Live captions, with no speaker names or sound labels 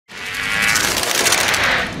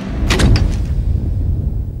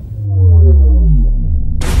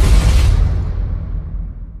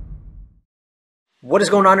What is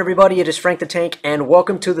going on, everybody? It is Frank the Tank, and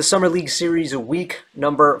welcome to the Summer League Series week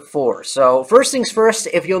number 4. So, first things first,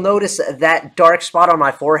 if you'll notice that dark spot on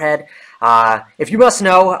my forehead, if you must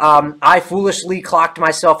know, I foolishly clocked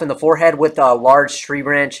myself in the forehead with a large tree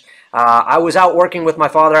branch. I was out working with my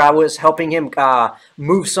father. I was helping him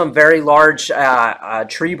move some very large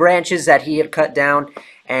tree branches that he had cut down.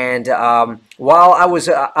 And while I was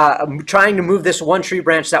trying to move this one tree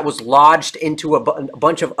branch that was lodged into a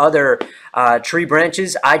bunch of other tree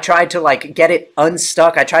branches, I tried to get it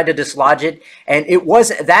unstuck. I tried to dislodge it, and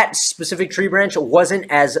that specific tree branch wasn't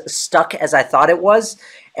as stuck as I thought it was.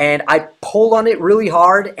 And I pulled on it really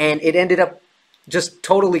hard, and it ended up just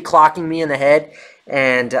totally clocking me in the head.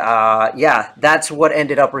 And yeah, that's what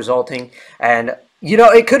ended up resulting. And you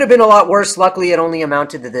know, it could have been a lot worse. Luckily, it only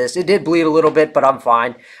amounted to this. It did bleed a little bit, but I'm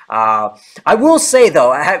fine. I will say,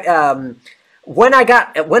 though, when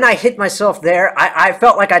I hit myself there, I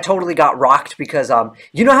felt like I totally got rocked because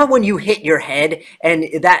you know how when you hit your head and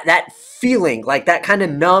that feeling, like that kind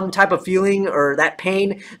of numb type of feeling or that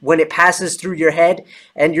pain when it passes through your head,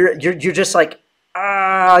 and you're just like,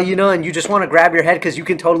 you know, and you just want to grab your head because you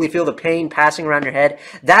can totally feel the pain passing around your head.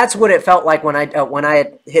 That's what it felt like when I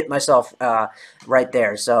had hit myself right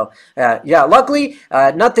there. So yeah, luckily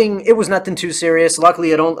it was nothing too serious.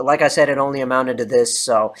 Luckily, like I said, it only amounted to this.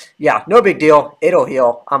 So yeah, no big deal. It'll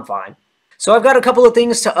heal. I'm fine. So I've got a couple of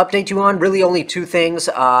things to update you on, really only 2 things.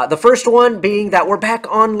 The first one being that we're back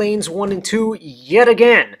on lanes 1 and 2 yet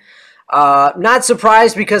again. Not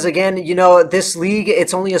surprised because, again, you know, this league,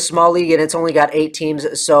 it's only a small league and it's only got 8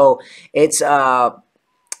 teams, so it's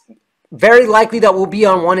very likely that we'll be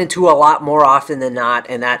on 1 and 2 a lot more often than not,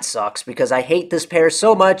 and that sucks because I hate this pair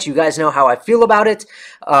so much. You guys know how I feel about it.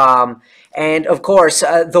 And, of course,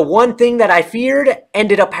 the one thing that I feared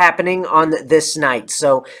ended up happening on this night.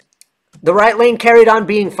 So the right lane carried on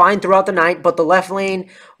being fine throughout the night, but the left lane,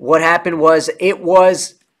 what happened was it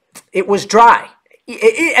was dry.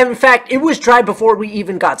 In fact, it was dry before we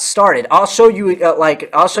even got started. I'll show you,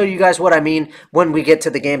 I'll show you guys what I mean when we get to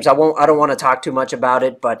the games. I don't want to talk too much about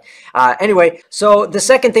it, but anyway. So the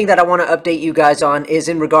second thing that I want to update you guys on is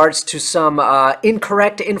in regards to some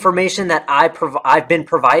incorrect information that I've been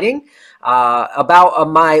providing about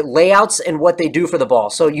my layouts and what they do for the ball.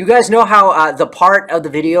 So you guys know how the part of the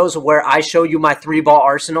videos where I show you my 3-ball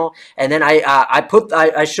arsenal, and then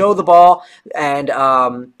I show the ball and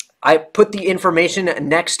I put the information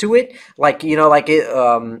next to it, like, you know, like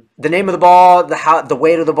the name of the ball, the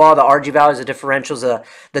weight of the ball, the RG values, the differentials,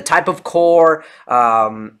 the type of core,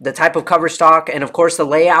 the type of cover stock, and of course the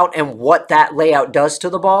layout and what that layout does to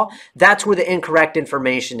the ball. That's where the incorrect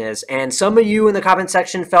information is. And some of you in the comment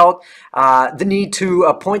section felt the need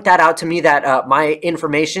to point that out to me, that my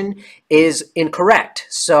information is incorrect.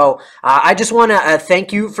 So I just want to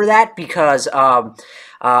thank you for that, because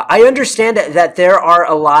I understand that there are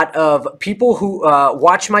a lot of people who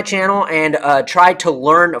watch my channel and try to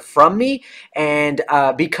learn from me, and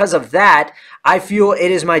because of that, I feel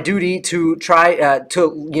it is my duty to try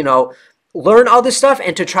to, you know, learn all this stuff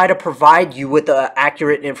and to try to provide you with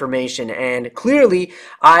accurate information. And clearly,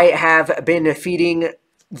 I have been feeding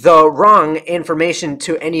the wrong information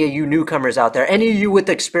to any of you newcomers out there. Any of you with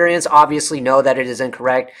experience obviously know that it is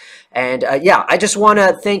incorrect. And yeah, I just want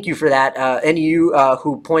to thank you for that, any of you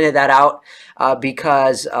who pointed that out,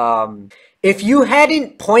 because if you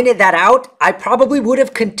hadn't pointed that out, I probably would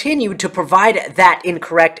have continued to provide that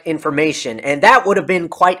incorrect information, and that would have been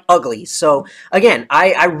quite ugly. So again,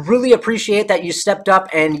 I really appreciate that you stepped up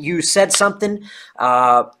and you said something.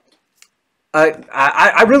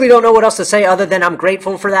 I really don't know what else to say other than I'm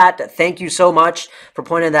grateful for that. Thank you so much for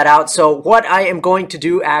pointing that out. So what I am going to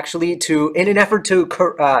do, actually, in an effort to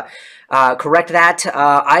correct that,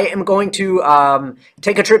 I am going to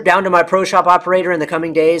take a trip down to my Pro Shop operator in the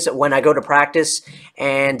coming days when I go to practice,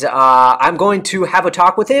 and I'm going to have a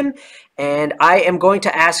talk with him. And I am going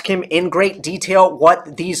to ask him in great detail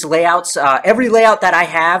what these layouts, every layout that I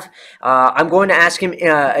have, I'm going to ask him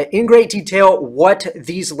in great detail what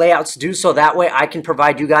these layouts do, so that way I can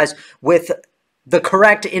provide you guys with the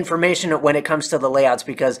correct information when it comes to the layouts.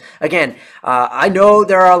 Because again, I know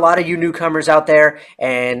there are a lot of you newcomers out there,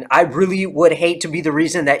 and I really would hate to be the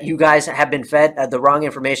reason that you guys have been fed the wrong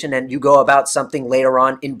information and you go about something later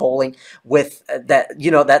on in bowling with that, you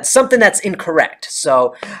know, that's something that's incorrect.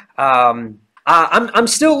 So I'm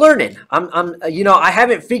still learning. You know, I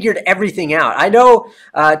haven't figured everything out. I know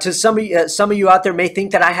to some of you out there may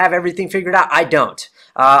think that I have everything figured out. I don't.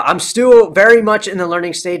 I'm still very much in the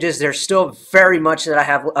learning stages. There's still very much that I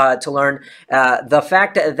have to learn. The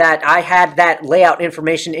fact that I had that layout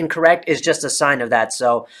information incorrect is just a sign of that.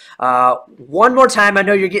 So one more time, I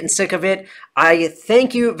know you're getting sick of it. I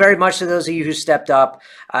thank you very much to those of you who stepped up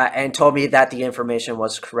and told me that the information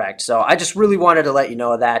was correct. So I just really wanted to let you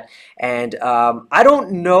know that. And I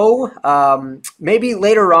don't know, maybe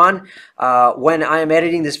later on when I am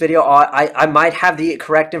editing this video, I might have the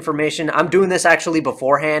correct information. I'm doing this actually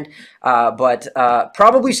beforehand, but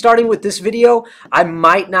probably starting with this video, I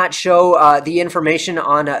might not show the information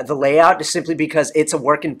on the layout simply because it's a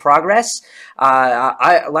work in progress.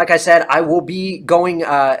 Like I said, I will be going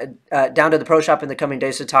down to the pro shop in the coming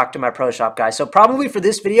days to talk to my pro shop guys. So probably for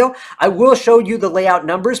this video, I will show you the layout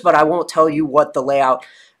numbers, but I won't tell you what the layout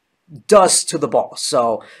does to the ball.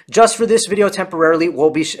 So just for this video temporarily, we'll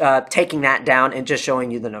be taking that down and just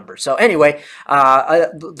showing you the numbers. So anyway,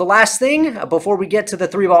 the last thing before we get to the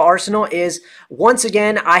 3-ball arsenal is, once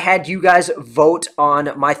again, I had you guys vote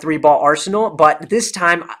on my 3-ball arsenal, but this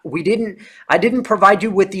time I didn't provide you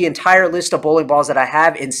with the entire list of bowling balls that I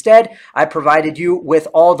have. Instead, I provided you with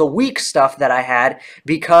all the weak stuff that I had,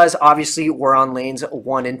 because obviously we're on lanes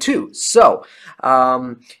 1 and 2. So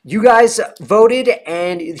you guys voted,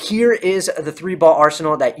 and here is the 3-ball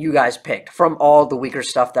arsenal that you guys picked from all the weaker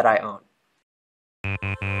stuff that I own.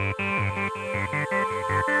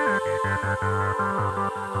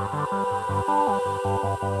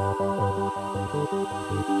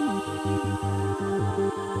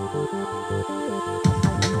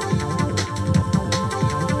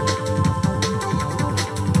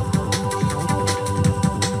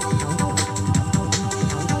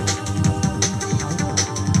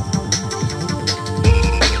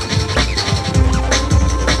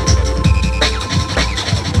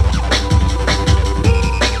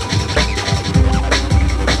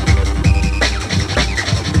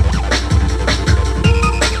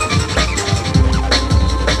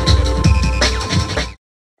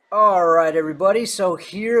 Alright everybody, so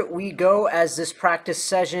here we go as this practice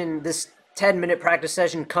session, this 10-minute practice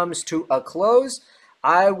session comes to a close.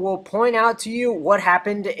 I will point out to you what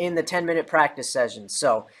happened in the 10-minute practice session.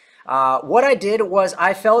 So what I did was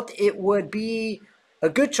I felt it would be a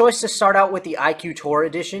good choice to start out with the IQ Tour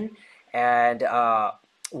edition, and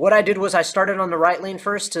what I did was I started on the right lane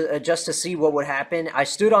first to just to see what would happen. I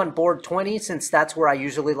stood on board 20 since that's where I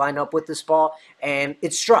usually line up with this ball, and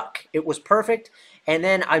it struck. It was perfect. And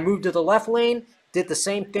then I moved to the left lane, did the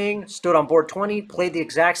same thing, stood on board 20, played the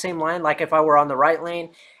exact same line like if I were on the right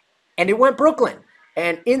lane, and it went Brooklyn.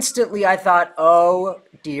 And instantly I thought, oh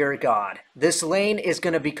dear God, this lane is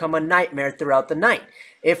going to become a nightmare throughout the night.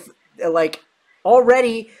 If, like,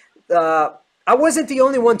 already, I wasn't the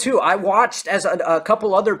only one too. I watched as a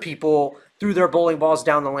couple other people threw their bowling balls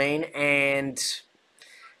down the lane, and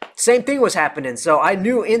same thing was happening. So I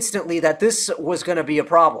knew instantly that this was going to be a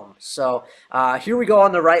problem. So here we go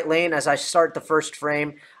on the right lane as I start the first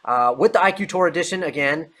frame with the IQ Tour edition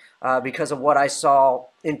again, because of what I saw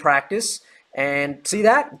in practice. And see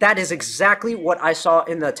that? That is exactly what I saw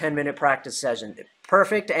in the 10-minute practice session.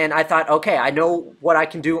 Perfect. And I thought, okay, I know what I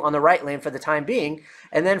can do on the right lane for the time being.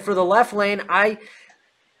 And then for the left lane, I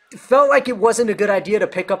felt like it wasn't a good idea to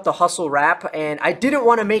pick up the hustle wrap, and I didn't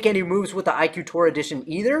want to make any moves with the IQ Tour edition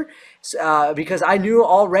either, because I knew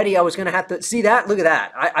already I was going to have to see that. Look at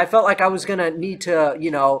that. I felt like I was going to need to,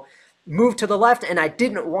 you know, move to the left, and I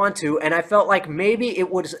didn't want to, and I felt like maybe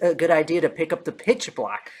it was a good idea to pick up the pitch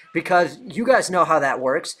black, because you guys know how that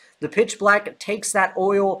works. The pitch black takes that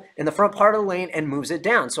oil in the front part of the lane and moves it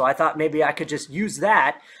down. So I thought maybe I could just use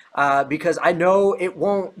that, because I know it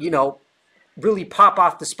won't, you know, really pop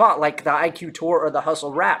off the spot like the IQ Tour or the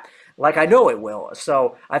hustle wrap, like I know it will.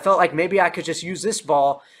 So I felt like maybe I could just use this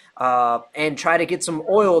ball and try to get some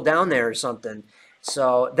oil down there or something.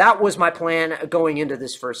 So that was my plan going into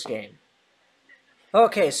this first game.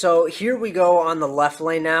 Okay, so here we go on the left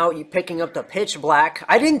lane now, picking up the pitch black.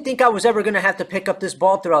 I didn't think I was ever going to have to pick up this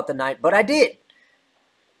ball throughout the night, but I did.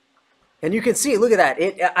 And you can see, look at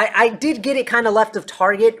that. I did get it kind of left of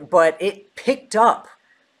target, but it picked up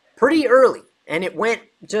pretty early, and it went,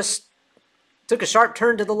 just took a sharp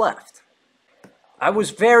turn to the left. I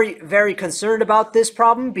was very, very concerned about this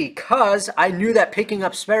problem because I knew that picking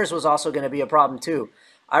up spares was also going to be a problem too.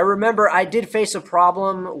 I remember I did face a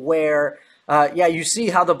problem where, yeah, you see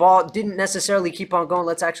how the ball didn't necessarily keep on going.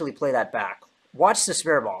 Let's actually play that back. Watch the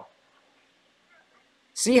spare ball.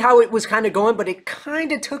 See how it was kind of going, but it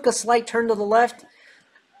kind of took a slight turn to the left.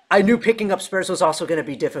 I knew picking up spares was also going to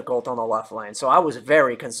be difficult on the left lane, so I was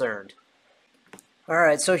very concerned. All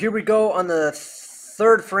right, so here we go on the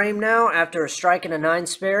third frame now after a strike and a 9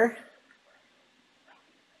 spare.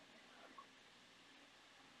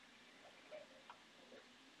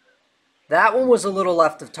 That one was a little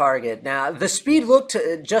left of target. Now, the speed looked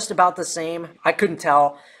just about the same. I couldn't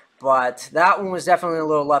tell, but that one was definitely a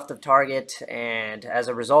little left of target, and as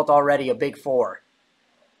a result, already a big 4.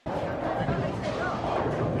 All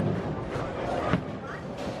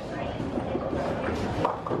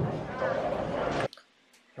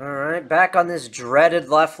right, back on this dreaded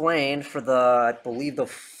left lane for the, I believe, the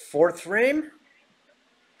 4th frame.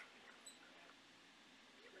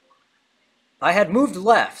 I had moved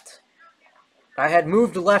left.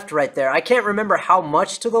 Right there. I can't remember how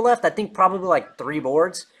much to the left. I think probably like 3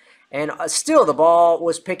 boards. And still the ball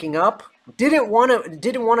was picking up. Didn't want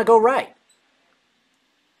to go right.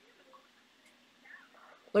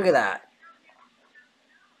 Look at that.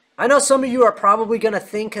 I know some of you are probably going to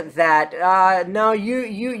think that no,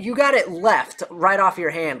 you got it left right off your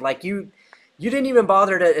hand. Like you didn't even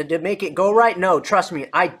bother to make it go right. No, trust me,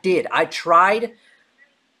 I did. I tried.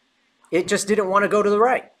 It just didn't want to go to the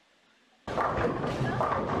right.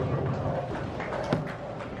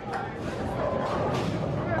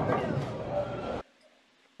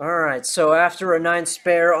 Alright, so after a 9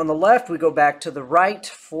 spare on the left, we go back to the right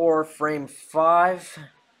for frame 5.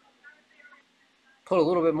 Put a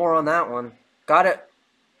little bit more on that one. Got it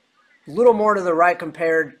a little more to the right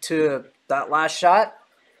compared to that last shot.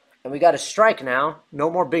 And we got a strike now. No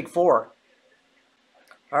more big 4.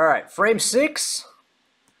 Alright, frame 6.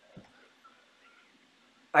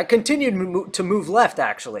 I continued to move left,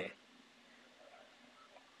 actually.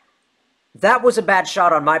 That was a bad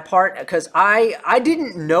shot on my part because I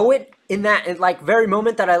didn't know it in that like very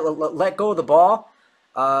moment that I let go of the ball.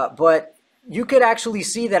 But you could actually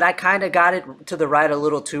see that I kind of got it to the right a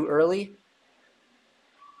little too early.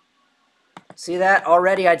 See that?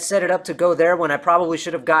 Already I'd set it up to go there when I probably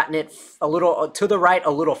should have gotten it a little to the right,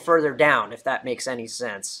 a little further down, if that makes any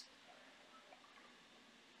sense.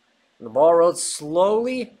 The ball rolled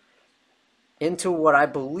slowly into what I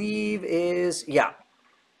believe is, yeah,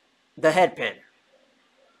 the head pin.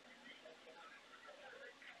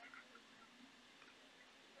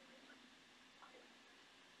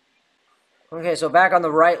 Okay, so back on the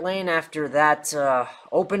right lane after that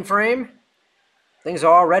open frame. Things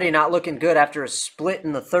are already not looking good after a split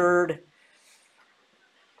in the 3rd.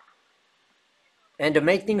 And to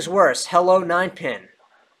make things worse, hello 9 pin.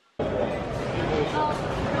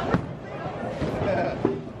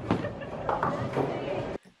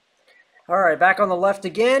 All right, back on the left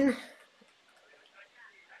again.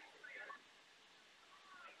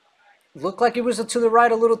 Looked like it was to the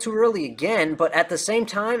right a little too early again, but at the same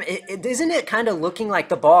time, isn't it kind of looking like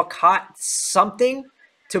the ball caught something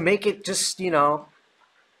to make it just, you know,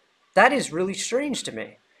 that is really strange to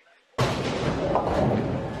me.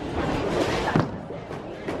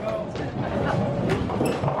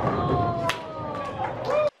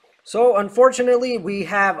 So unfortunately, we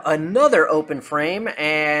have another open frame,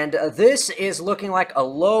 and this is looking like a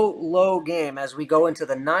low game as we go into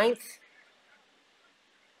the 9th.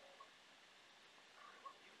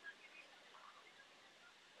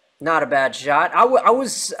 Not a bad shot.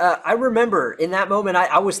 I remember in that moment,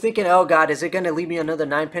 I was thinking, oh God, is it going to leave me another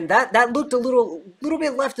 9 pin? That looked a little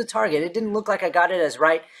bit left of target. It didn't look like I got it as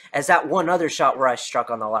right as that one other shot where I struck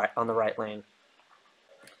on the right lane.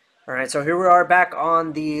 All right, so here we are back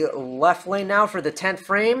on the left lane now for the 10th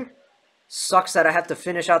frame. Sucks that I have to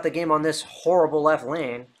finish out the game on this horrible left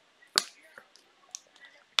lane.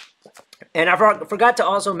 And I forgot to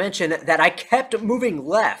also mention that I kept moving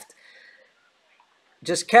left.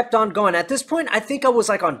 Just kept on going. At this point, I think I was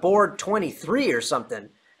like on board 23 or something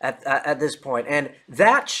at this point. And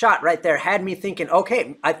that shot right there had me thinking,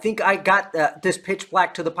 okay, I think I got this pitch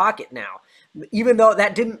black to the pocket now. Even though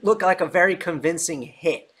that didn't look like a very convincing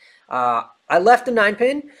hit. I left the 9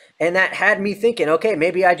 pin, and that had me thinking, okay,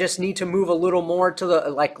 maybe I just need to move a little more to the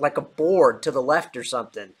like a board to the left or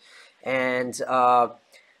something. And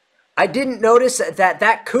I didn't notice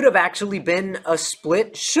that could have actually been a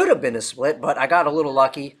split, should have been a split, but I got a little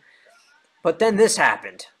lucky. But then this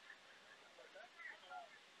happened.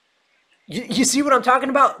 You see what I'm talking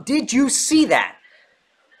about? Did you see that?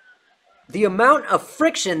 The amount of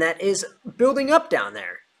friction that is building up down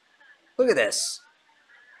there. Look at this.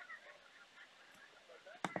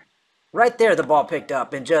 Right there, the ball picked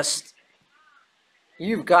up and just,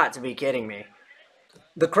 you've got to be kidding me.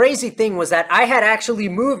 The crazy thing was that I had actually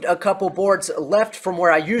moved a couple boards left from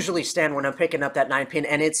where I usually stand when I'm picking up that 9 pin,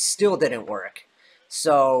 and it still didn't work.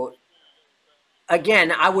 So,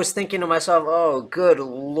 again, I was thinking to myself, oh, good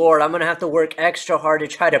Lord, I'm going to have to work extra hard to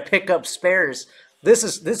try to pick up spares. This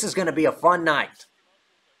is going to be a fun night.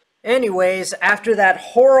 Anyways, after that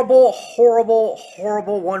horrible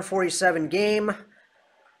 147 game,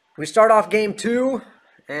 we start off game 2,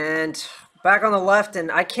 And back on the left,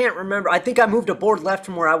 and I can't remember. I think I moved a board left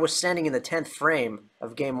from where I was standing in the 10th frame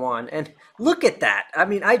of game 1. And look at that. I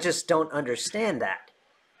mean, I just don't understand that.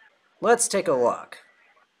 Let's take a look.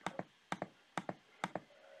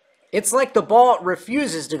 It's like the ball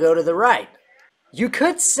refuses to go to the right. You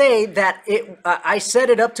could say that I set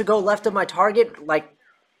it up to go left of my target, like,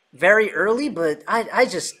 very early, but I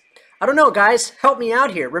don't know, guys. Help me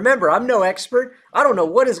out here. Remember, I'm no expert. I don't know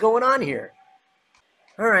what is going on here.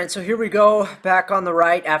 All right, so here we go, back on the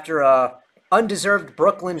right after a undeserved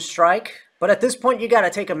Brooklyn strike. But at this point, you got to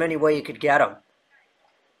take them any way you could get them.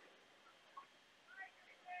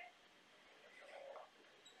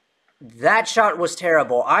 That shot was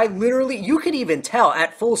terrible. I literally, you could even tell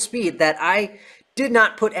at full speed that I did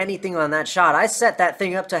not put anything on that shot. I set that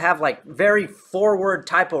thing up to have like very forward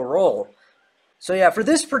type of roll. So yeah, for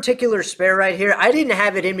this particular spare right here, I didn't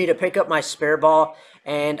have it in me to pick up my spare ball,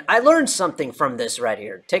 and I learned something from this right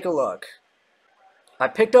here. Take a look. I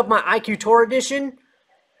picked up my IQ Tour Edition,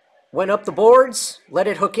 went up the boards, let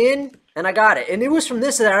it hook in, and I got it. And it was from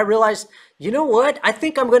this that I realized, you know what? I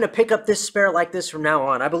think I'm going to pick up this spare like this from now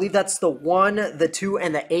on. I believe that's the 1, the 2,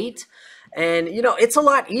 and the 8. And, you know, it's a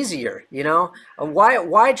lot easier, you know?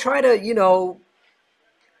 Why try to, you know,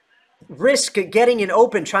 risk getting an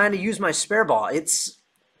open trying to use my spare ball? It's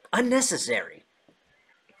unnecessary.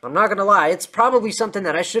 I'm not gonna lie, it's probably something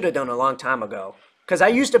that I should have done a long time ago, because I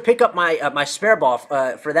used to pick up my my spare ball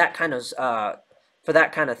for that kind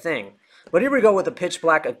of thing. But here we go with the pitch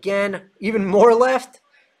black again, even more left,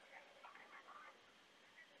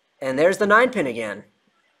 and there's the 9-pin again.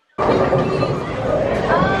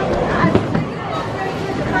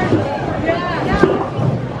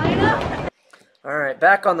 All right,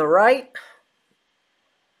 back on the right.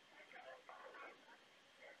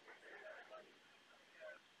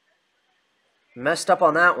 Messed up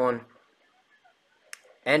on that one.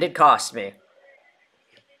 And it cost me.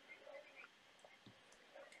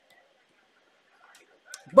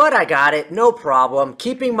 But I got it, no problem.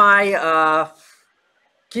 Keeping my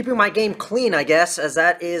game clean, I guess, as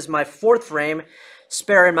that is my 4th frame,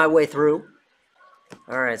 sparing my way through.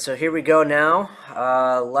 All right, so here we go now.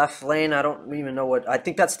 Left lane, I don't even know what... I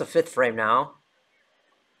think that's the 5th frame now.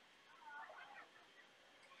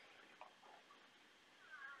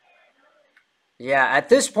 Yeah, at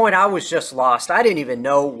this point, I was just lost. I didn't even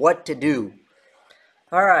know what to do.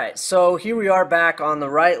 All right, so here we are back on the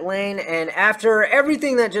right lane. And after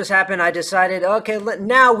everything that just happened, I decided, okay,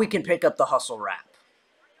 now we can pick up the hustle wrap.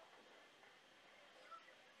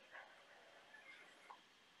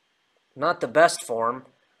 Not the best form.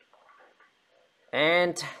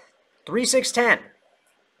 And 3-6-10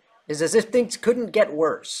 is as if things couldn't get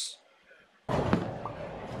worse.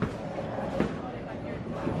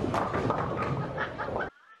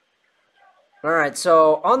 All right,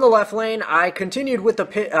 so on the left lane, I continued with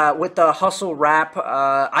the hustle wrap.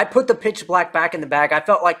 I put the pitch black back in the bag. I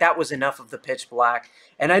felt like that was enough of the pitch black,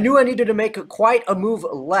 and I knew I needed to make quite a move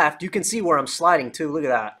left. You can see where I'm sliding too. Look at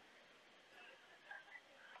that.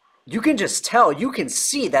 You can just tell, you can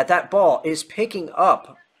see that that ball is picking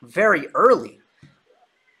up very early.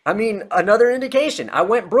 I mean, another indication. I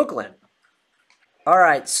went Brooklyn. All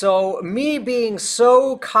right, so me being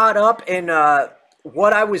so caught up in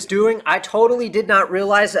what I was doing, I totally did not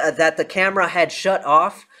realize that the camera had shut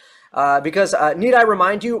off. Because, need I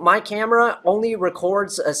remind you, my camera only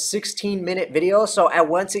records a 16-minute video, so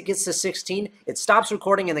once it gets to 16, it stops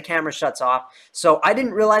recording and the camera shuts off. So I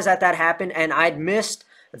didn't realize that happened, and I'd missed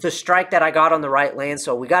the strike that I got on the right lane,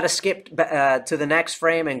 so we got to skip to the next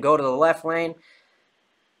frame and go to the left lane.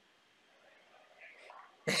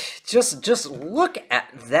 Just look at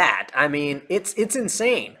that. I mean, it's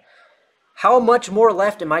insane. How much more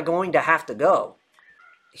left am I going to have to go?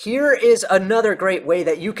 Here is another great way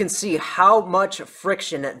that you can see how much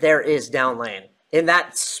friction there is down lane. In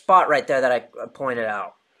that spot right there that I pointed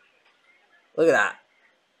out. Look at that.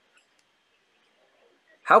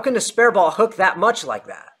 How can the spare ball hook that much like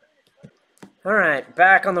that? All right,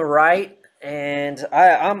 back on the right. And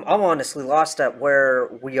I'm honestly lost at where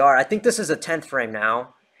we are. I think this is a 10th frame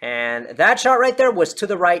now. And that shot right there was to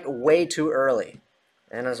the right way too early.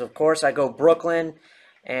 And as of course I go Brooklyn.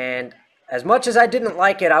 And as much as I didn't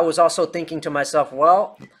like it, I was also thinking to myself,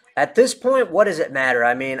 well, at this point, what does it matter?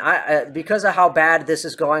 I mean, because of how bad this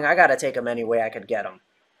is going, I got to take them any way I could get them.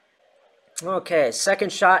 Okay,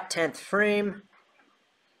 second shot, 10th frame.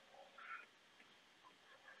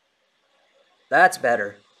 That's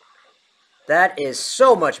better. That is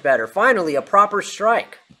so much better. Finally, a proper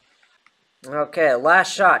strike. Okay,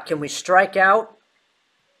 last shot. Can we strike out?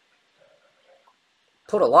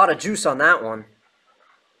 Put a lot of juice on that one.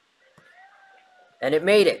 And it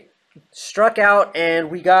made it. Struck out, and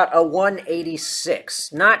we got a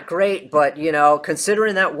 186. Not great, but, you know,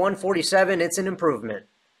 considering that 147, it's an improvement.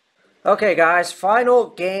 Okay, guys, final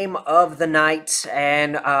game of the night,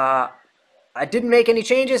 and I didn't make any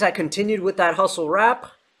changes. I continued with that hustle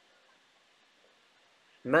wrap.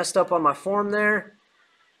 Messed up on my form there.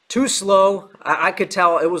 Too slow. I could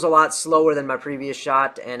tell it was a lot slower than my previous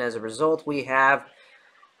shot, and as a result, we have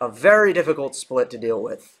a very difficult split to deal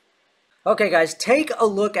with. Okay, guys, take a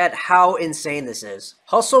look at how insane this is.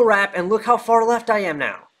 Hustle wrap, and look how far left I am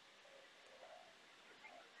now.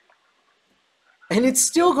 And it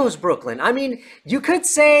still goes Brooklyn. I mean, you could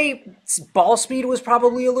say ball speed was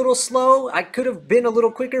probably a little slow. I could have been a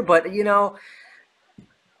little quicker, but, you know,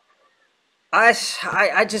 I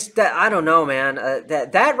don't know, man.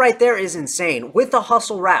 That right there is insane. With the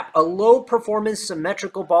hustle wrap, a low performance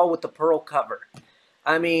symmetrical ball with the pearl cover.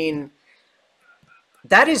 I mean,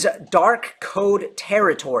 that is dark code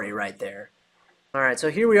territory right there. All right,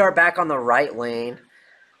 so here we are back on the right lane,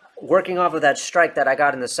 working off of that strike that I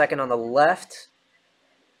got in the second on the left.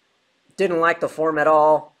 Didn't like the form at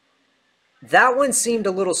all. That one seemed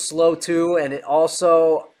a little slow too, and it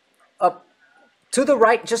also up to the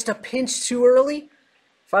right just a pinch too early.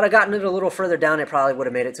 If I'd have gotten it a little further down, it probably would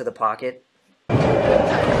have made it to the pocket.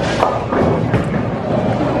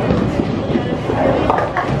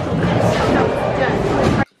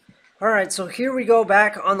 All right, so here we go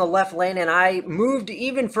back on the left lane, and I moved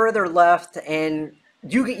even further left, and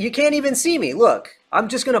you can't even see me. Look, I'm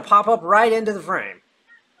just going to pop up right into the frame.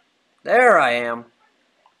 There I am.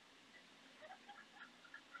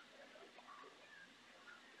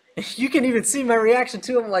 You can even see my reaction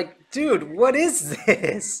to him, like, dude, what is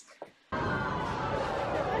this?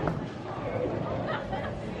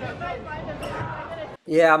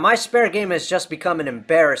 Yeah, my spare game has just become an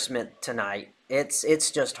embarrassment tonight.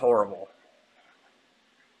 It's just horrible.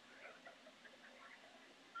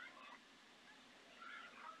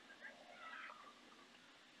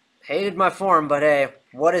 Hated my form, but hey,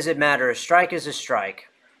 what does it matter? A strike is a strike.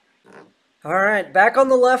 Alright, back on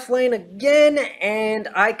the left lane again, and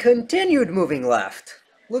I continued moving left.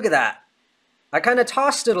 Look at that. I kind of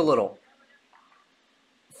tossed it a little.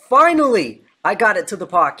 Finally, I got it to the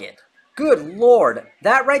pocket. Good lord.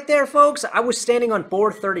 That right there, folks, I was standing on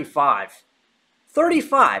board 35.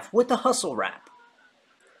 35 with the hustle wrap.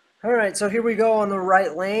 Alright, so here we go on the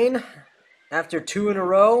right lane. After 2 in a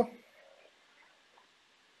row.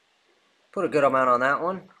 Put a good amount on that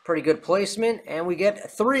one. Pretty good placement. And we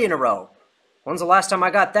get 3 in a row. When's the last time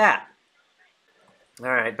I got that?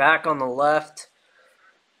 Alright, back on the left.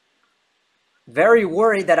 Very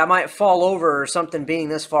worried that I might fall over or something being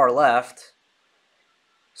this far left.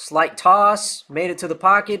 Slight toss. Made it to the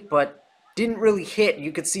pocket, but didn't really hit.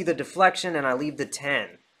 You could see the deflection, and I leave the 10.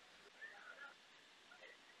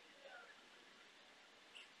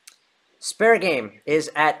 Spare game is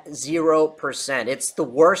at 0%. It's the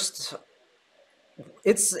worst.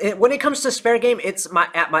 When it comes to spare game, it's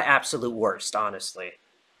at my absolute worst, honestly.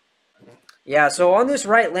 Yeah, so on this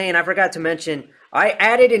right lane, I forgot to mention, I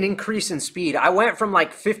added an increase in speed. I went from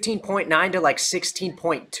like 15.9 to like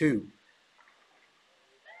 16.2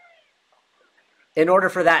 in order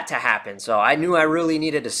for that to happen. So I knew I really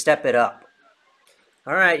needed to step it up.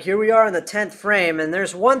 All right, here we are in the 10th frame, and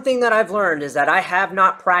there's one thing that I've learned is that I have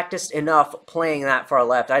not practiced enough playing that far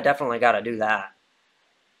left. I definitely got to do that.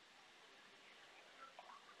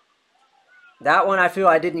 That one, I feel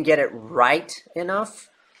I didn't get it right enough.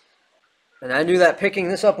 And I knew that picking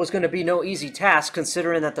this up was going to be no easy task,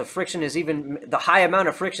 considering that the friction is even, the high amount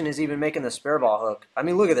of friction is even making the spare ball hook. I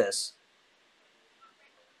mean, look at this.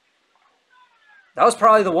 That was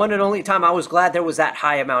probably the one and only time I was glad there was that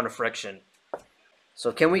high amount of friction.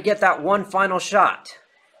 So can we get that one final shot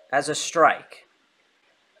as a strike?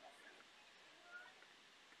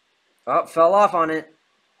 Oh, fell off on it.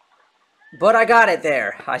 But I got it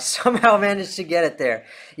there. I somehow managed to get it there.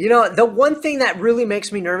 You know, the one thing that really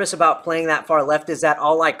makes me nervous about playing that far left is that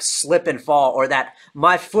I'll like slip and fall, or that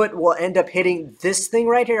my foot will end up hitting this thing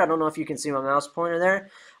right here. I don't know if you can see my mouse pointer there.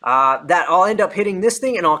 That I'll end up hitting this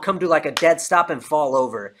thing and I'll come to like a dead stop and fall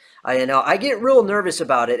over. You know, I get real nervous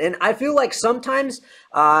about it. And I feel like sometimes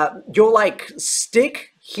you'll like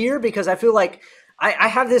stick here because I feel like I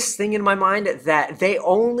have this thing in my mind that they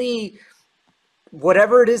only...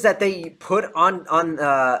 whatever it is that they put on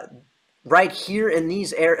right here in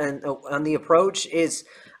these on the approach is,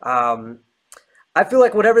 I feel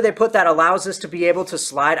like whatever they put that allows us to be able to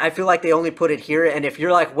slide, I feel like they only put it here. And if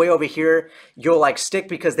you're like way over here, you'll like stick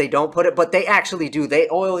because they don't put it, but they actually do. They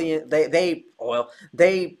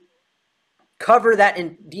they cover that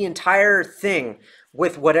in the entire thing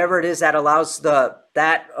with whatever it is that allows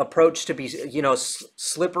that approach to be,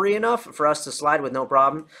 slippery enough for us to slide with no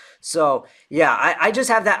problem. So yeah, I just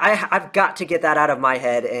have that. I've got to get that out of my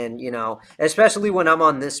head, and especially when I'm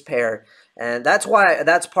on this pair, and that's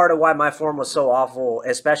part of why my form was so awful,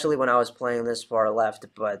 especially when I was playing this far left.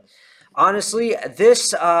 But honestly,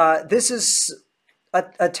 this is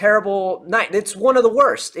a terrible night. It's one of the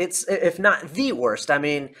worst. It's, if not the worst. I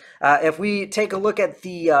mean, if we take a look at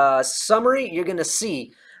the summary, you're going to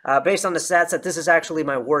see, based on the stats, that this is actually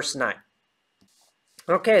my worst night.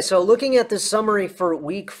 Okay, so looking at the summary for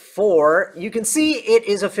week 4, you can see it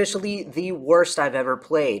is officially the worst I've ever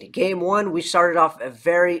played. Game 1, we started off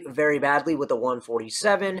very, very badly with a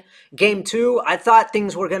 147. Game 2, I thought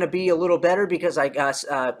things were going to be a little better because I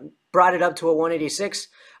brought it up to a 186,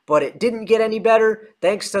 but it didn't get any better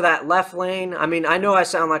thanks to that left lane. I mean, I know I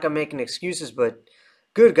sound like I'm making excuses, but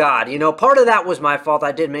good God, part of that was my fault.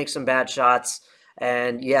 I did make some bad shots.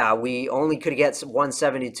 And yeah, we only could get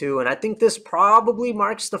 172. And I think this probably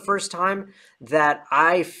marks the first time that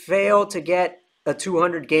I failed to get a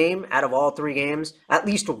 200 game out of all 3 games, at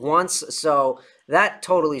least once. So that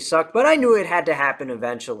totally sucked. But I knew it had to happen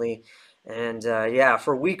eventually. And yeah,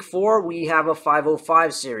 for week 4, we have a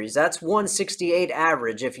 505 series. That's 168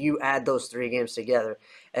 average if you add those 3 games together.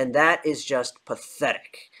 And that is just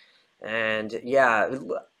pathetic. And yeah,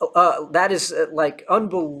 that is like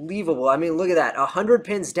unbelievable. I mean, look at that. 100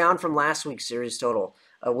 pins down from last week's series total,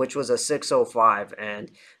 which was a 605. And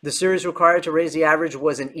the series required to raise the average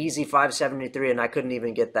was an easy 573, and I couldn't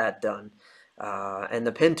even get that done. And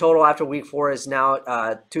the pin total after week 4 is now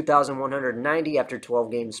 2,190 after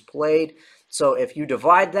 12 games played. So if you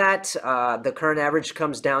divide that, the current average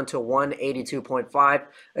comes down to 182.5,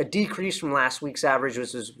 a decrease from last week's average,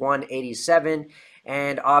 which was 187.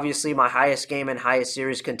 And obviously, my highest game and highest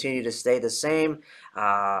series continue to stay the same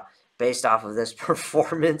based off of this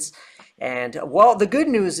performance. And, well, the good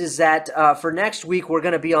news is that for next week, we're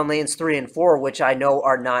going to be on lanes 3 and 4, which I know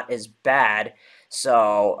are not as bad.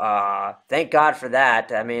 So thank God for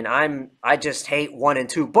that. I mean, I just hate 1 and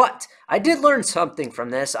 2. But I did learn something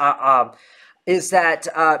from this. Is that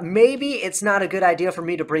maybe it's not a good idea for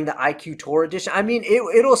me to bring the IQ Tour edition. I mean,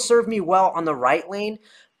 it'll serve me well on the right lane.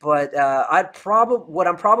 But what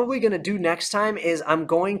I'm probably going to do next time is I'm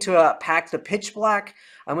going to pack the pitch black.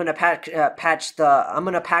 I'm going to pack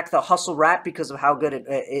the hustle wrap because of how good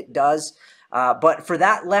it does. But for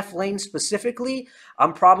that left lane specifically,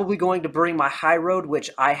 I'm probably going to bring my high road, which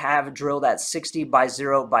I have drilled at 60 by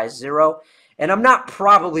 0 by 0. And I'm not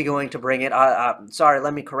probably going to bring it. Sorry,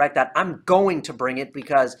 let me correct that. I'm going to bring it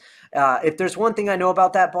because if there's one thing I know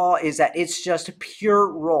about that ball is that it's just pure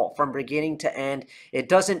roll from beginning to end. It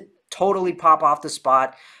doesn't totally pop off the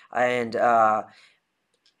spot. And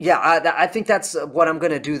yeah, I think that's what I'm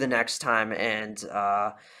going to do the next time. And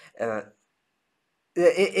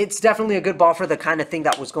it's definitely a good ball for the kind of thing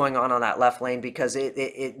that was going on that left lane because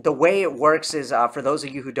the way it works is, for those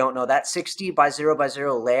of you who don't know, that 60 by 0 by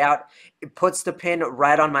 0 layout, it puts the pin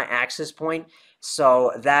right on my axis point.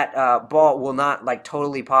 So that ball will not like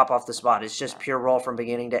totally pop off the spot. It's just pure roll from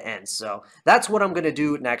beginning to end. So that's what I'm going to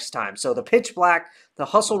do next time. So the pitch black, the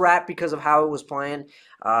hustle wrap because of how it was playing,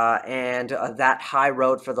 and that high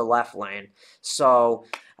road for the left lane. So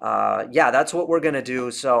yeah, that's what we're gonna do.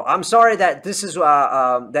 So I'm sorry that this is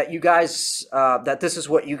that this is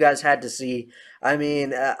what you guys had to see. I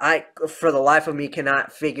mean, I for the life of me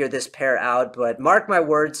cannot figure this pair out. But mark my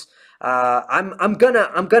words, I'm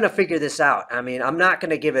gonna figure this out. I mean, I'm not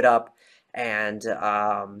gonna give it up. And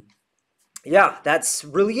yeah, that's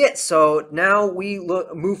really it. So now we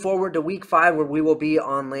move forward to week 5, where we will be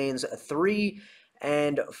on lanes 3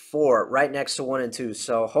 and 4, right next to 1 and 2.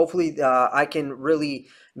 So hopefully I can really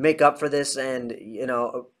make up for this and,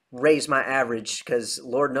 raise my average, because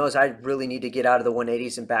Lord knows I really need to get out of the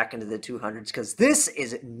 180s and back into the 200s, because this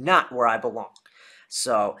is not where I belong.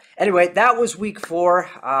 So anyway, that was week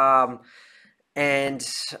 4. And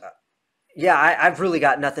yeah, I've really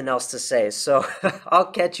got nothing else to say. So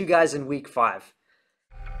I'll catch you guys in week 5.